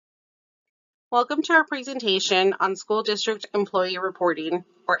Welcome to our presentation on School District Employee Reporting,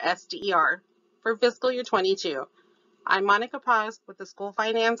 or SDER, for fiscal year 22. I'm Monica Paz with the School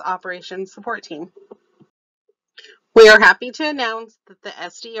Finance Operations Support Team. We are happy to announce that the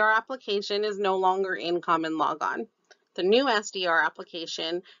SDER application is no longer in Common Logon. The new SDER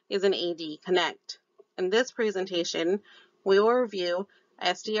application is an ADEConnect. In this presentation, we will review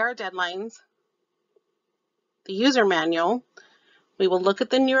SDER deadlines, the user manual. We will look at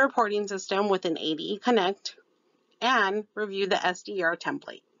the new reporting system within ADEConnect and review the SDER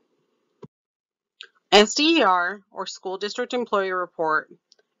template. SDER, or School District Employee Report,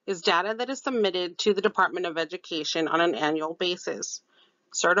 is data that is submitted to the Department of Education on an annual basis.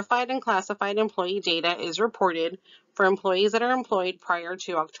 Certified and classified employee data is reported for employees that are employed prior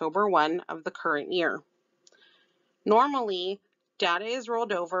to October 1 of the current year. Normally, data is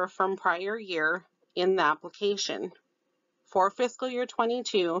rolled over from prior year in the application. For fiscal year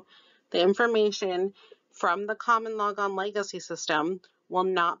 22, the information from the Common Logon legacy system will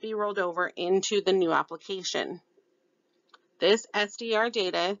not be rolled over into the new application. This SDER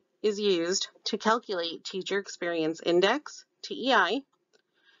data is used to calculate Teacher Experience Index, TEI.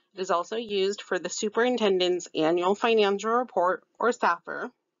 It is also used for the Superintendent's Annual Financial Report, or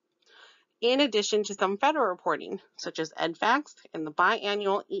SAFR, in addition to some federal reporting, such as EDFACS and the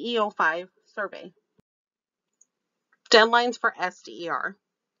biannual EEO5 survey. Deadlines for SDER.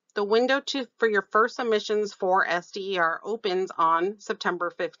 The window for your first submissions for SDER opens on September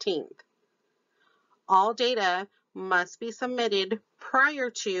 15th. All data must be submitted prior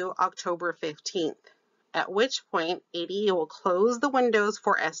to October 15th, at which point ADE will close the windows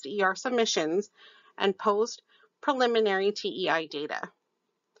for SDER submissions and post preliminary TEI data.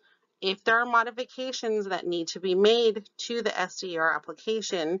 If there are modifications that need to be made to the SDER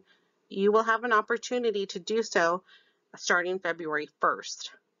application, you will have an opportunity to do so starting February 1st.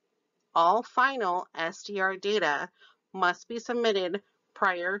 All final SDER data must be submitted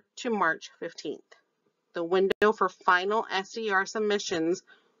prior to March 15th. The window for final SDER submissions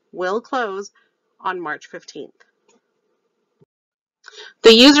will close on March 15th.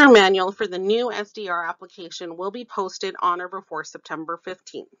 The user manual for the new SDER application will be posted on or before September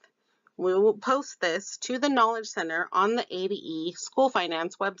 15th. We will post this to the Knowledge Center on the ADE School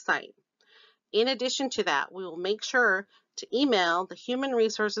Finance website. In addition to that, we will make sure to email the Human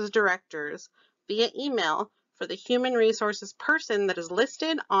Resources Directors via email for the Human Resources person that is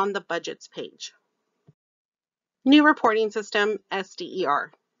listed on the Budgets page. New reporting system,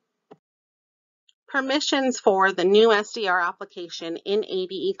 SDER. Permissions for the new SDER application in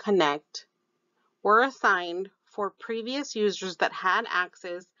ADEConnect were assigned for previous users that had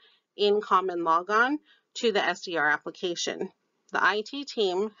access in Common Logon to the SDER application. The IT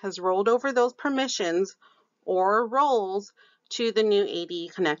team has rolled over those permissions or roles to the new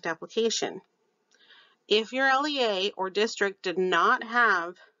ADEConnect application. If your LEA or district did not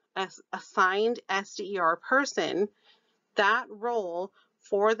have an assigned SDER person, that role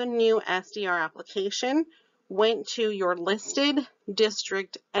for the new SDER application went to your listed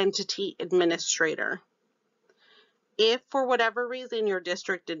district entity administrator. If for whatever reason your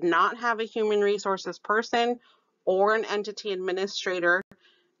district did not have a human resources person or an entity administrator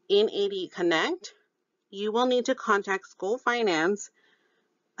in ADEConnect, you will need to contact School Finance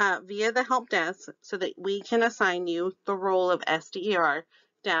via the help desk so that we can assign you the role of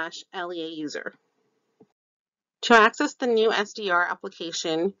SDER-LEA user. To access the new SDER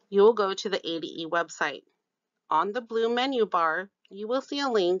application, you will go to the ADE website. On the blue menu bar, you will see a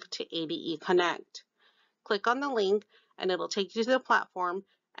link to ADEConnect. Click on the link and it'll take you to the platform,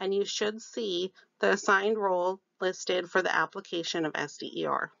 and you should see the assigned role listed for the application of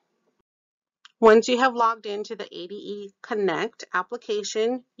SDER. Once you have logged into the ADEConnect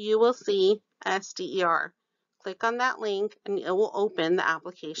application, you will see SDER. Click on that link and it will open the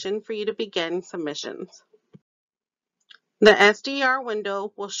application for you to begin submissions. The SDER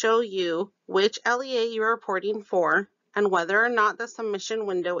window will show you which LEA you're reporting for and whether or not the submission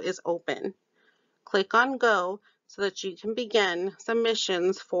window is open. Click on Go so that you can begin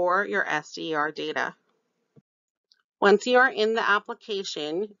submissions for your SDER data. Once you are in the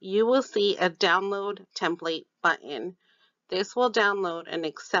application, you will see a Download Template button. This will download an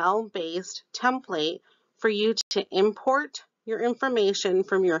Excel-based template for you to import your information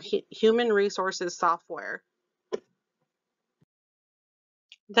from your human resources software.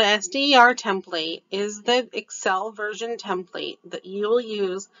 The SDER template is the Excel version template that you will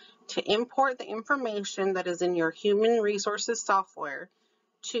use to import the information that is in your human resources software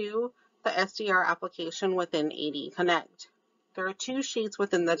to the SDER application within ADEConnect. There are two sheets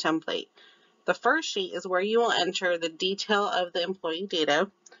within the template. The first sheet is where you will enter the detail of the employee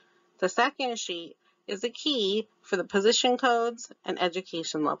data. The second sheet is a key for the position codes and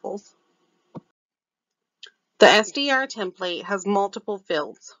education levels. The SDER template has multiple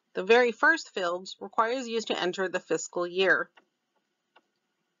fields. The very first field requires you to enter the fiscal year.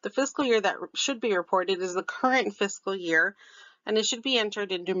 The fiscal year that should be reported is the current fiscal year, and it should be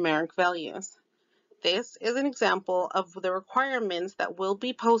entered in numeric values. This is an example of the requirements that will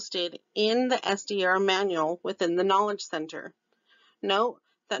be posted in the SDER manual within the Knowledge Center. Note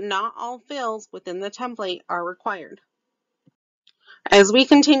that not all fields within the template are required. As we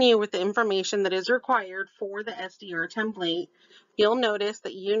continue with the information that is required for the SDER template, you'll notice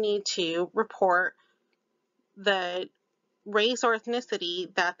that you need to report the race or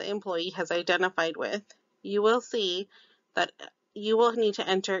ethnicity that the employee has identified with. You will see that you will need to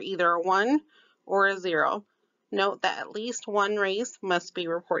enter either a 1 or a 0. Note that at least one race must be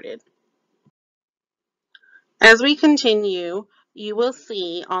reported. As we continue, you will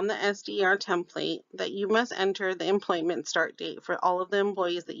see on the SDER template that you must enter the employment start date for all of the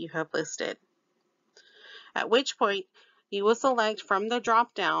employees that you have listed. At which point, you will select from the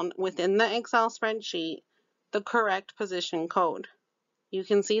drop-down within the Excel spreadsheet the correct position code. You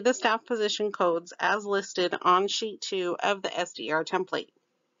can see the staff position codes as listed on sheet 2 of the SDER template.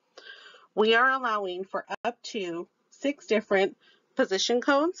 We are allowing for up to 6 different position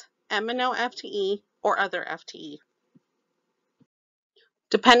codes, M&O FTE, or other FTE.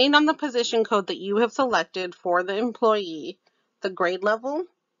 Depending on the position code that you have selected for the employee, the grade level,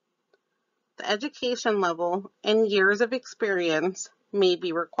 the education level, and years of experience may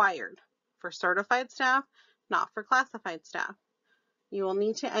be required for certified staff, not for classified staff. You will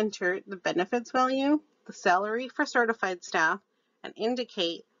need to enter the benefits value, the salary for certified staff, and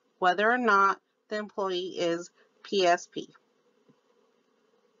indicate whether or not the employee is PSP.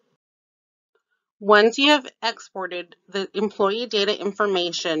 Once you have exported the employee data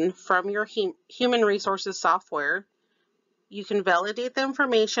information from your human resources software, you can validate the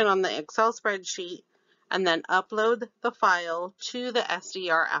information on the Excel spreadsheet and then upload the file to the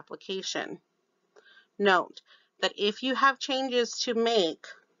SDER application. Note that if you have changes to make,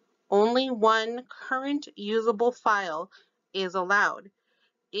 only one current usable file is allowed.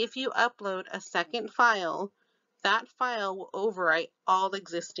 If you upload a second file, that file will overwrite all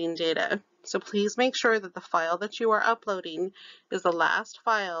existing data. So please make sure that the file that you are uploading is the last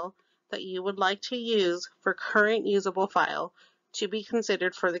file that you would like to use for current usable file to be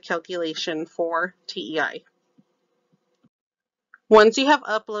considered for the calculation for TEI. Once you have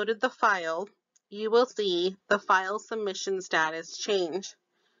uploaded the file, you will see the file submission status change.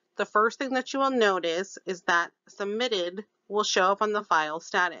 The first thing that you will notice is that submitted will show up on the file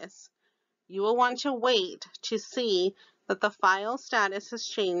status. You will want to wait to see that the file status has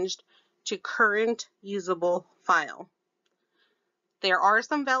changed to current usable file. There are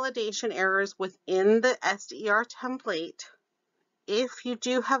some validation errors within the SDER template. If you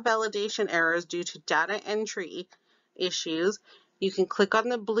do have validation errors due to data entry issues, you can click on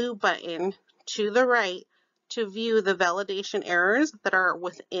the blue button to the right to view the validation errors that are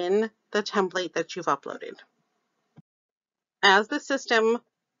within the template that you've uploaded. As the system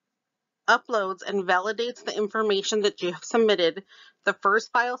uploads and validates the information that you have submitted, the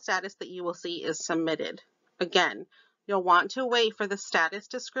first file status that you will see is submitted. Again, you'll want to wait for the status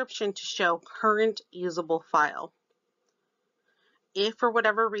description to show current usable file. If for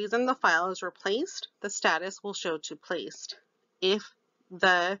whatever reason the file is replaced, the status will show to placed. If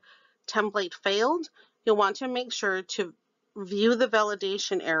the template failed, you'll want to make sure to view the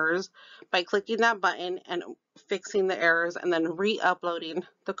validation errors by clicking that button and fixing the errors and then re-uploading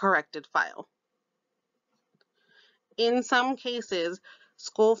the corrected file. In some cases,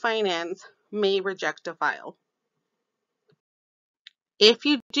 school finance may reject a file. If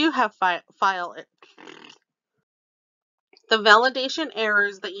you do have the validation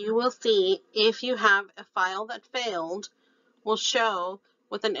errors that you will see if you have a file that failed will show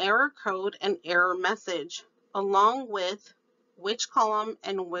with an error code and error message, along with which column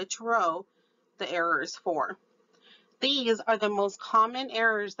and which row the error is for. These are the most common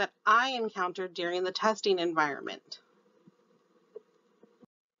errors that I encountered during the testing environment.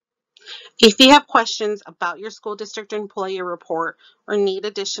 If you have questions about your school district employee report or need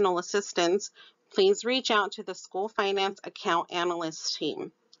additional assistance, please reach out to the School Finance Account Analyst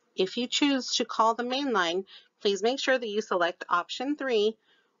team. If you choose to call the main line, please make sure that you select option 3,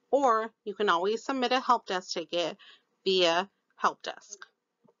 or you can always submit a help desk ticket via help desk.